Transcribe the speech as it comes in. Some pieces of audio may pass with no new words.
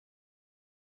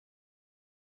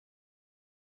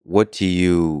what to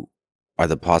you are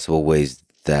the possible ways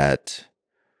that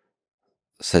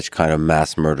such kind of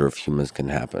mass murder of humans can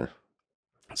happen?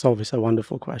 It's always a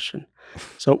wonderful question.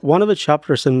 So one of the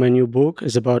chapters in my new book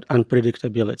is about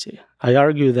unpredictability. I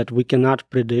argue that we cannot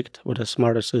predict what a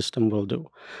smarter system will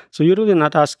do. So you're really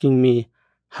not asking me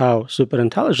how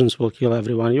superintelligence will kill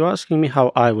everyone. You're asking me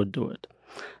how I would do it.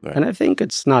 Right. And I think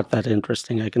it's not that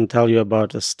interesting. I can tell you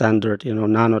about the standard,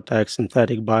 nanotech,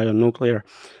 synthetic bio, nuclear.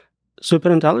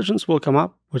 Superintelligence will come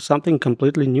up with something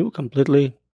completely new,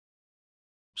 completely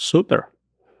super.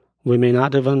 We may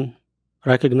not even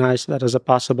recognize that as a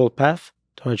possible path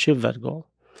to achieve that goal.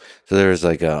 So there's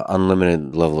like an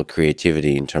unlimited level of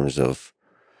creativity in terms of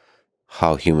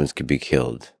how humans could be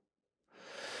killed.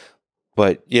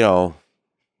 But,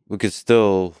 we could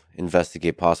still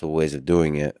investigate possible ways of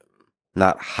doing it.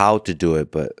 Not how to do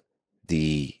it, but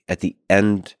at the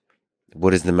end,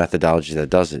 what is the methodology that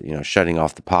does it? Shutting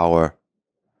off the power,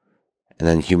 and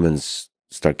then humans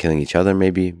start killing each other,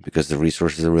 maybe because the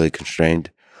resources are really constrained.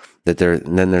 And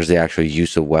then there's the actual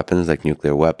use of weapons like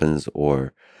nuclear weapons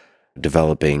or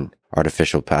developing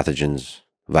artificial pathogens,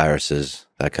 viruses,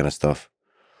 that kind of stuff.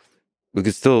 We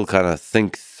could still kind of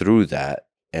think through that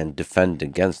and defend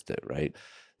against it, right?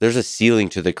 There's a ceiling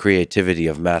to the creativity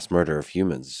of mass murder of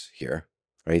humans here,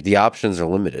 right? The options are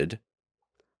limited.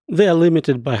 They are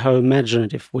limited by how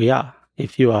imaginative we are.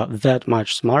 If you are that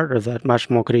much smarter, that much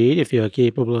more creative, you are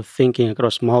capable of thinking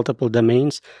across multiple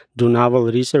domains, do novel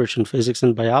research in physics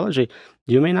and biology,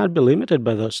 you may not be limited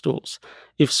by those tools.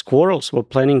 If squirrels were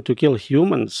planning to kill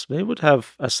humans, they would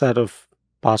have a set of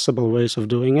possible ways of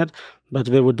doing it, but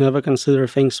they would never consider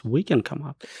things we can come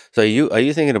up with. So are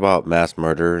you thinking about mass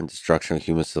murder and destruction of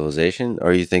human civilization?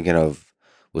 Or are you thinking of,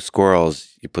 with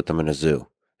squirrels, you put them in a zoo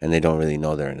and they don't really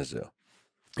know they're in a zoo?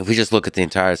 If we just look at the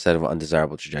entire set of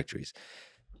undesirable trajectories,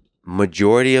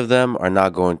 majority of them are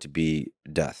not going to be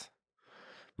death.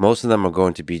 Most of them are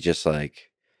going to be just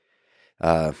like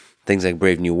things like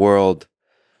Brave New World,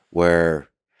 where,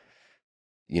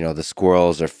 the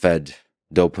squirrels are fed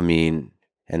dopamine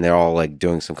and they're all like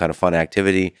doing some kind of fun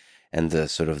activity, and the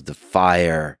sort of the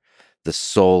fire, the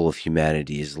soul of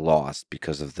humanity is lost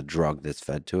because of the drug that's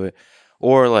fed to it.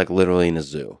 Or like literally in a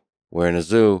zoo. We're in a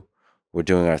zoo, we're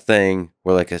doing our thing,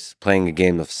 we're like playing a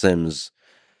game of Sims,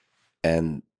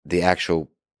 and the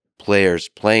actual players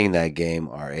playing that game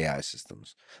are AI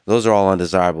systems. Those are all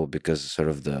undesirable because sort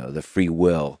of the free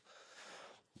will,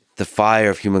 the fire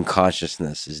of human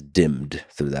consciousness is dimmed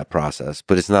through that process,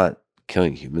 but it's not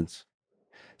killing humans.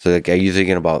 So like, are you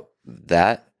thinking about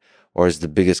that? Or is the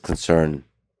biggest concern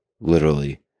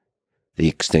literally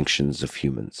the extinctions of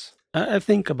humans? I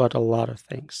think about a lot of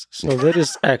things. So there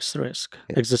is X risk,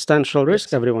 Yeah. existential risk,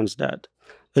 Yes. everyone's dead.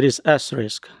 There is S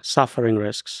risk, suffering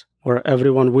risks, where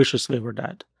everyone wishes they were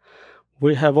dead.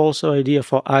 We have also idea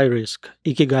for I risk,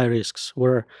 ikigai risks,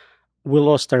 where we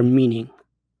lost our meaning.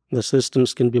 The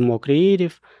systems can be more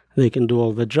creative, they can do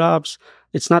all the jobs.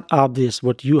 It's not obvious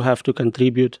what you have to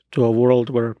contribute to a world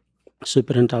where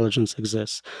superintelligence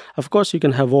exists. Of course, you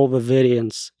can have all the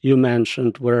variants you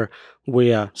mentioned where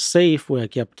we are safe, we are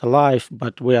kept alive,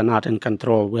 but we are not in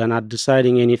control. We are not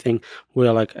deciding anything. We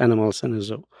are like animals in a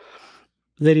zoo.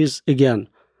 There is, again,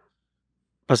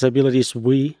 possibilities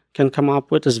we can come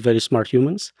up with as very smart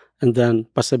humans, and then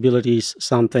possibilities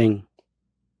something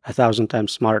 1,000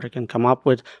 times smarter can come up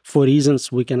with for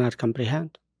reasons we cannot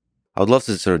comprehend. I would love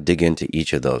to sort of dig into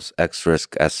each of those: X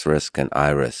risk, S risk, and I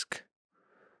risk.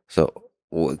 So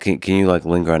can you like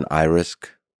linger on I risk?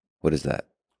 What is that?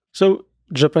 So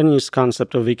Japanese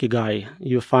concept of ikigai,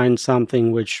 you find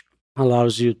something which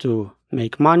allows you to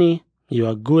make money, you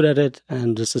are good at it,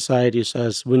 and the society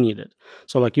says we need it.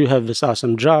 So like you have this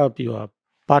awesome job, you are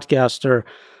a podcaster,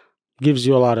 gives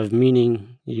you a lot of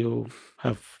meaning, you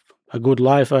have a good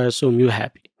life, I assume you're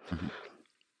happy. Mhm.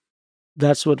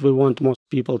 That's what we want most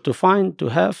people to find, to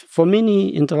have. For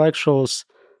many intellectuals,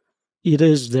 it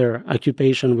is their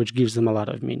occupation which gives them a lot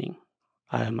of meaning.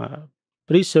 I am a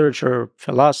researcher,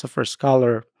 philosopher,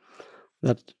 scholar.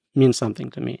 That means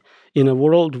something to me. In a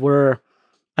world where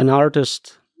an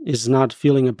artist is not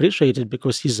feeling appreciated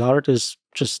because his art is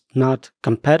just not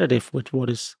competitive with what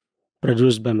is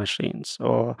produced by machines,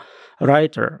 or a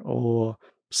writer or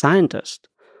scientist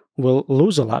will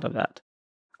lose a lot of that.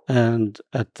 And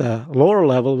at the lower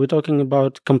level, we're talking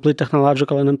about complete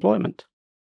technological unemployment.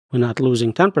 We're not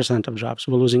losing 10% of jobs,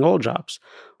 we're losing all jobs.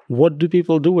 What do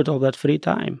people do with all that free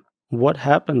time? What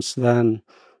happens then?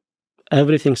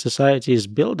 Everything society is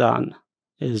built on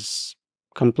is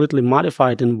completely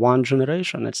modified in one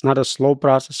generation. It's not a slow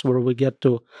process where we get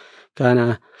to kind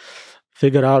of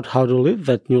figure out how to live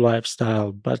that new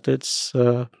lifestyle, but it's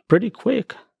pretty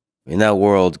quick. In that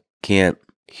world, can't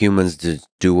humans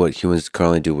do what humans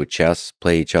currently do with chess,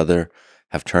 play each other,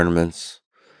 have tournaments,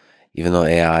 even though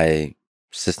AI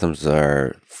systems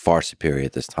are far superior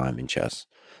at this time in chess.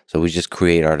 So we just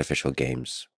create artificial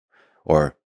games,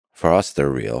 or for us, they're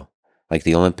real, like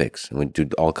the Olympics, and we do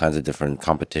all kinds of different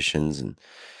competitions and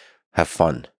have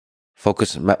fun.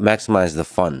 Focus, maximize the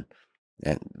fun,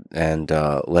 and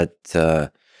let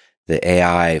the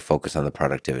AI focus on the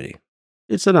productivity.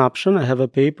 It's an option. I have a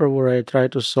paper where I try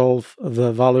to solve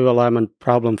the value alignment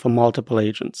problem for multiple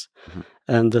agents. Mhm.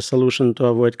 And the solution to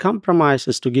avoid compromise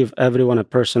is to give everyone a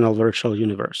personal virtual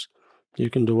universe. You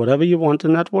can do whatever you want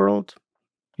in that world.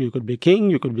 You could be king,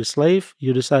 you could be slave,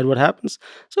 you decide what happens.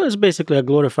 So it's basically a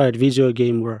glorified video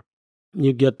game where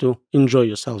you get to enjoy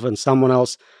yourself and someone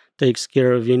else takes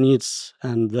care of your needs,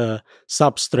 and the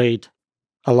substrate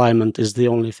alignment is the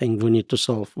only thing we need to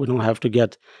solve. We don't have to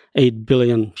get 8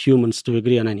 billion humans to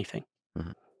agree on anything.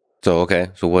 Mhm. So okay,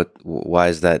 so why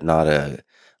is that not a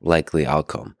likely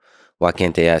outcome? Why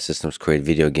can't AI systems create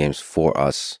video games for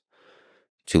us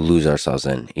to lose ourselves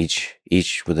in,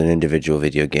 each with an individual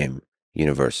video game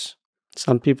universe,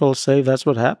 Some people say that's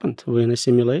what happened. We're in a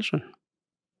simulation.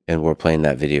 and we're playing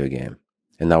that video game,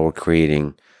 and now we're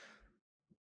creating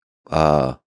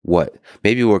what?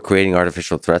 Maybe we're creating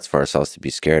artificial threats for ourselves to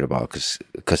be scared about,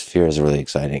 because fear is really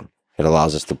exciting. It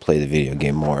allows us to play the video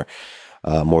game more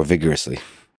vigorously.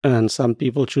 And some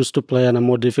people choose to play on a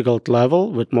more difficult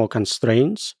level with more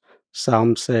constraints.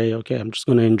 Some say, okay, I'm just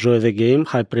going to enjoy the game,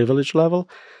 high privilege level.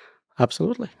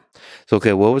 Absolutely. So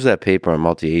okay, what was that paper on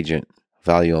multi-agent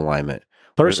value alignment?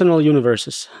 Personal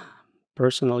universes.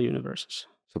 Personal universes.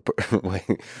 So, wait,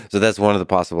 so that's one of the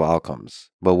possible outcomes.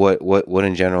 But what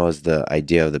in general is the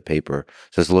idea of the paper?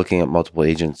 So it's looking at multiple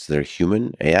agents that are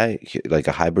human AI, like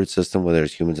a hybrid system where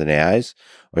there's humans and AIs,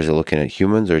 or is it looking at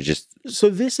humans or just So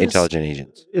this is, intelligent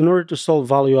agents? in order to solve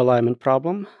value alignment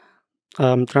problem,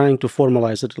 I'm trying to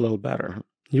formalize it a little better. Mhm.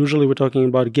 Usually we're talking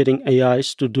about getting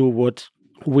AIs to do what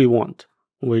we want,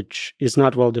 which is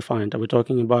not well defined. Are we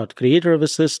talking about creator of a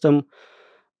system,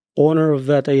 owner of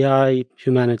that AI,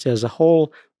 humanity as a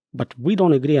whole? But we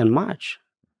don't agree on much.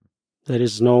 There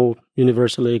is no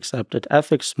universally accepted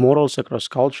ethics, morals across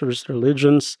cultures,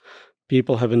 religions.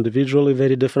 People have individually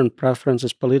very different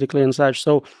preferences politically and such.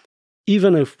 So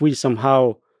even if we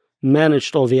somehow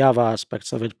managed all the other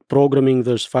aspects of it, programming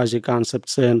those fuzzy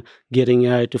concepts in, getting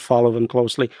AI to follow them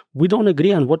closely, we don't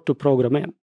agree on what to program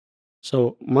in.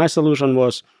 So my solution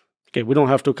was, okay, we don't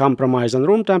have to compromise on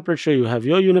room temperature. You have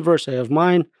your universe, I have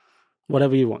mine,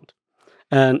 whatever you want.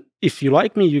 And if you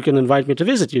like me, you can invite me to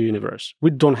visit your universe. We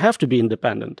don't have to be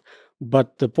independent.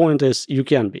 But the point is, you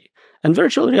can be. And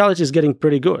virtual reality is getting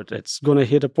pretty good. It's going to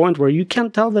hit a point where you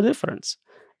can't tell the difference.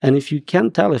 And if you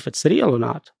can't tell if it's real or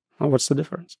not, well, what's the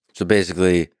difference? So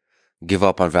basically, give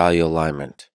up on value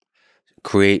alignment.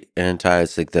 Create an entire,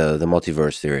 it's like the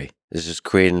multiverse theory. It's just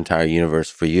create an entire universe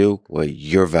for you where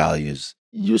your values.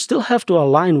 You still have to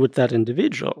align with that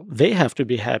individual. They have to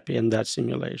be happy in that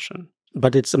simulation.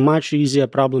 But it's a much easier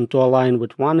problem to align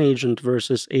with one agent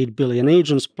versus 8 billion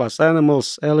agents plus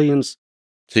animals, aliens.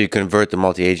 So you convert the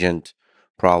multi-agent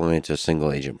problem into a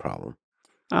single agent problem.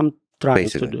 I'm trying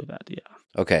Basically. to do that, yeah.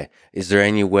 Okay. Is there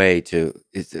any way to?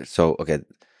 Okay,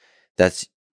 that's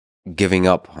giving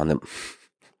up on the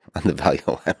on the value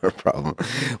alignment problem.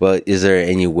 Well, is there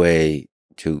any way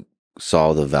to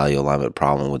solve the value alignment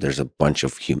problem where there's a bunch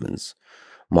of humans,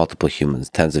 multiple humans,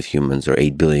 tens of humans, or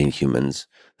 8 billion humans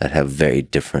that have very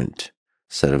different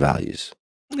set of values?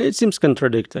 It seems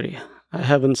contradictory. I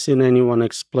haven't seen anyone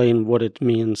explain what it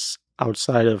means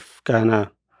outside of kind of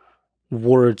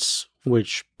words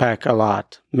which pack a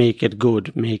lot, make it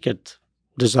good, make it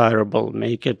desirable,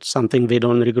 make it something they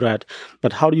don't regret.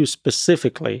 But how do you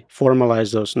specifically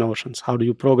formalize those notions? How do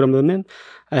you program them in?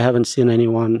 I haven't seen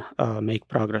anyone make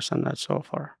progress on that so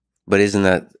far. But isn't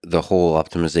that the whole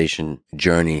optimization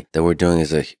journey that we're doing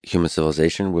as a human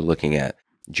civilization? We're looking at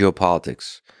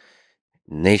geopolitics.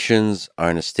 Nations are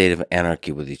in a state of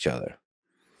anarchy with each other.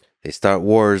 They start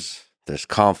wars, there's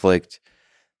conflict,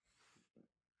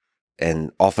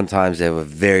 and oftentimes they have a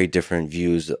very different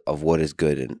views of what is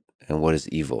good and what is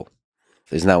evil.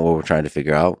 Isn't that what we're trying to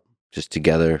figure out? Just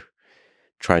together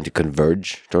trying to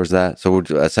converge towards that. So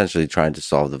we're essentially trying to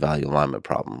solve the value alignment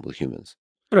problem with humans.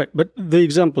 Right, but the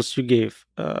examples you gave,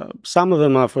 some of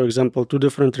them are, for example, two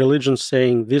different religions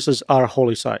saying this is our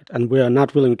holy site and we are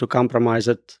not willing to compromise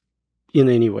it in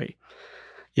any way.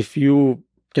 If you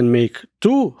can make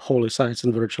two holy sites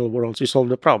in virtual worlds, you solve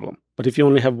the problem. But if you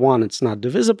only have one, it's not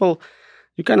divisible,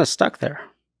 you're kind of stuck there.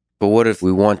 But what if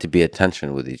we want to be at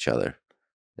tension with each other?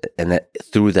 And that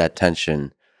through that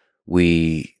tension,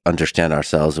 we understand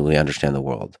ourselves and we understand the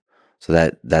world.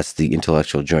 So that's the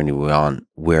intellectual journey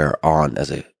we're on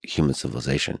as a human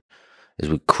civilization, is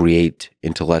we create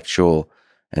intellectual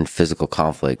and physical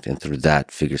conflict, and through that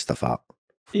figure stuff out.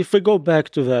 If we go back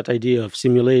to that idea of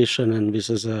simulation and this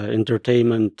is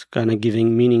entertainment kind of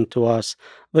giving meaning to us,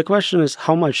 the question is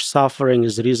how much suffering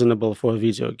is reasonable for a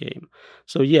video game?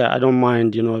 So yeah, I don't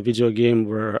mind, a video game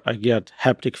where I get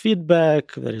haptic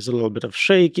feedback, there is a little bit of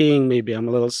shaking, maybe I'm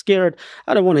a little scared.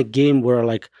 I don't want a game where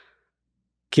like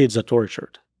kids are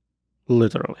tortured,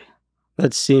 literally.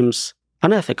 That seems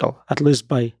unethical, at least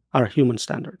by our human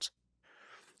standards.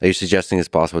 Are you suggesting it's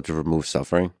possible to remove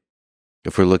suffering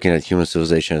if we're looking at human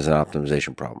civilization as an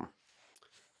optimization problem?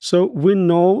 So we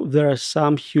know there are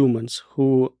some humans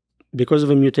who, because of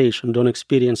a mutation, don't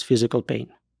experience physical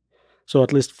pain. So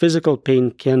at least physical pain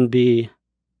can be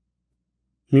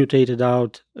mutated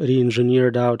out,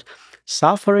 re-engineered out.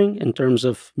 Suffering, in terms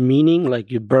of meaning,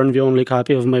 like you burn the only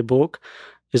copy of my book,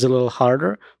 is a little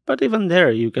harder. But even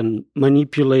there, you can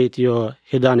manipulate your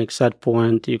hedonic set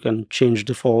point, you can change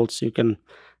defaults, you can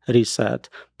reset.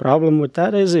 Problem with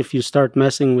that is if you start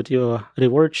messing with your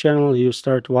reward channel, you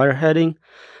start wireheading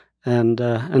and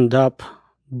end up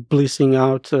blissing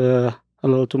out a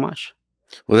little too much.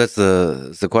 Well, that's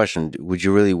the question. Would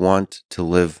you really want to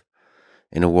live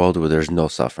in a world where there's no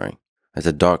suffering? It's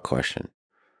a dark question.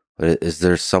 But is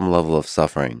there some level of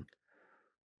suffering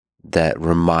that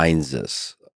reminds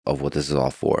us of what this is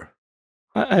all for?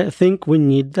 I think we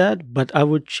need that, but I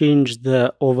would change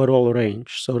the overall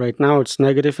range. So right now it's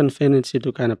negative infinity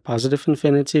to kind of positive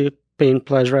infinity, pain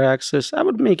pleasure axis. I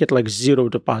would make it like 0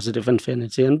 to positive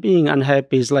infinity, and being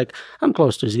unhappy is like I'm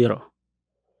close to 0.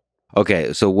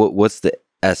 Okay, so what's the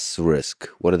S risk?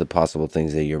 What are the possible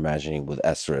things that you're imagining with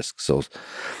S risk? So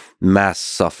mass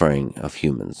suffering of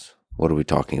humans. What are we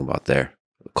talking about there?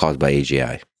 Caused by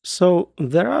AGI. So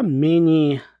there are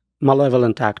many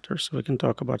malevolent actors. We can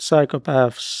talk about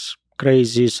psychopaths,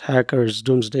 crazies, hackers,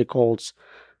 doomsday cults.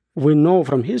 We know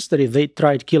from history they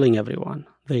tried killing everyone.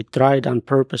 They tried on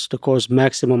purpose to cause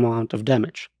maximum amount of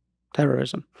damage.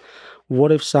 Terrorism.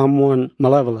 What if someone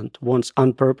malevolent wants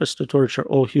on purpose to torture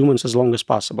all humans as long as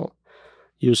possible?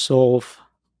 You solve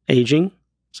aging,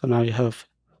 so now you have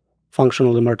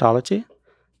functional immortality,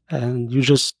 and you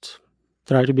just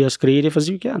try to be as creative as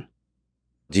you can.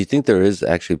 Do you think there is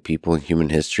actually people in human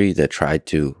history that tried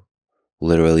to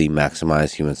literally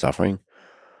maximize human suffering?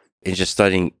 In just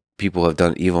studying people who have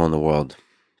done evil in the world,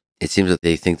 it seems that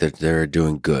they think that they're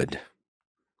doing good.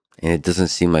 And it doesn't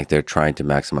seem like they're trying to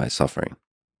maximize suffering.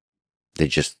 They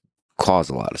just cause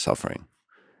a lot of suffering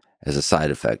as a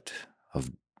side effect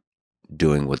of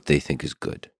doing what they think is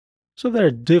good. So there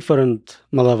are different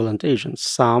malevolent agents.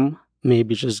 Some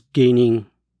maybe just gaining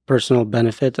personal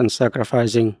benefit and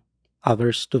sacrificing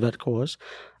others to that cause.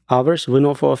 Others, we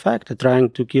know for a fact, are trying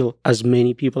to kill as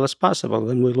many people as possible.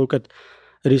 When we look at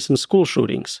recent school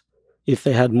shootings, if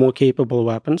they had more capable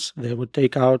weapons, they would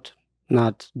take out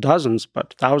not dozens,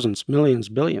 but thousands, millions,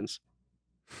 billions.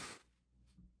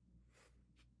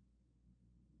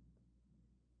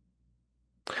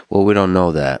 Well, we don't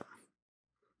know that,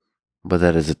 but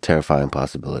that is a terrifying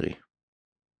possibility.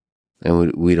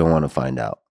 And we don't want to find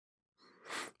out.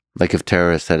 Like if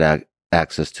terrorists had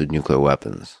access to nuclear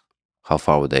weapons, how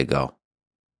far would they go?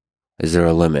 Is there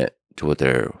a limit to what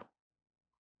they're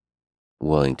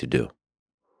willing to do?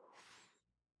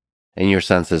 In your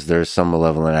sense, is there some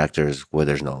malevolent actors where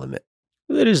there's no limit?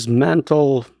 There is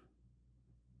mental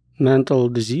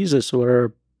diseases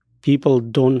where people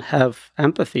don't have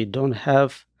empathy, don't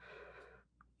have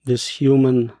this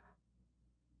human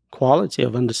quality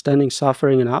of understanding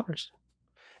suffering in others.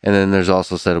 And then there's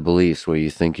also a set of beliefs where you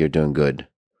think you're doing good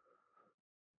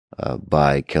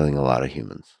by killing a lot of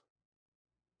humans.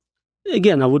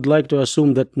 Again, I would like to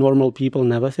assume that normal people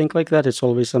never think like that. It's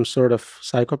always some sort of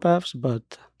psychopaths,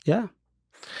 but yeah.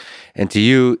 And to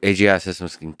you, AGI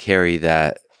systems can carry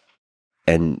that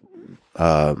and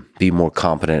be more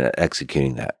competent at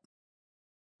executing that.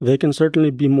 They can certainly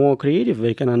be more creative.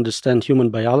 They can understand human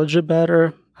biology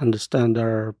better, understand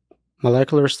our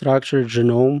molecular structure,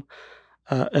 genome.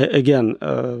 Again,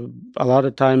 a lot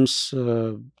of times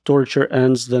torture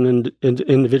ends, then an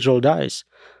individual dies.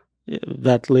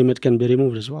 That limit can be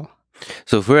removed as well.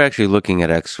 So if we're actually looking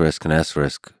at X risk and S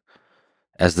risk,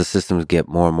 as the systems get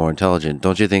more and more intelligent,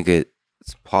 don't you think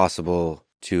it's possible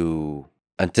to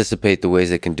anticipate the ways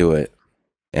they can do it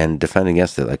and defend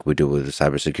against it, like we do with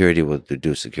cybersecurity, what we do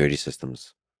with security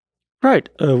systems? Right.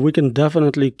 We can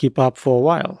definitely keep up for a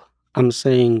while. I'm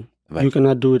saying Right. You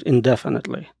cannot do it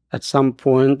indefinitely. At some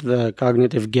point, the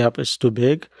cognitive gap is too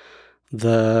big.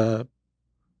 The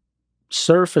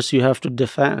surface you have to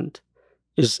defend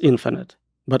is infinite,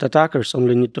 but attackers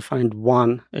only need to find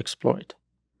one exploit.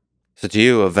 So to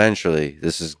you, eventually,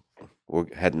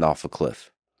 we're heading off a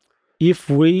cliff. If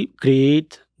we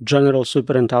create general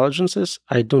superintelligences,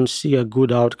 I don't see a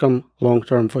good outcome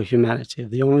long-term for humanity.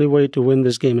 The only way to win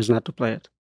this game is not to play it.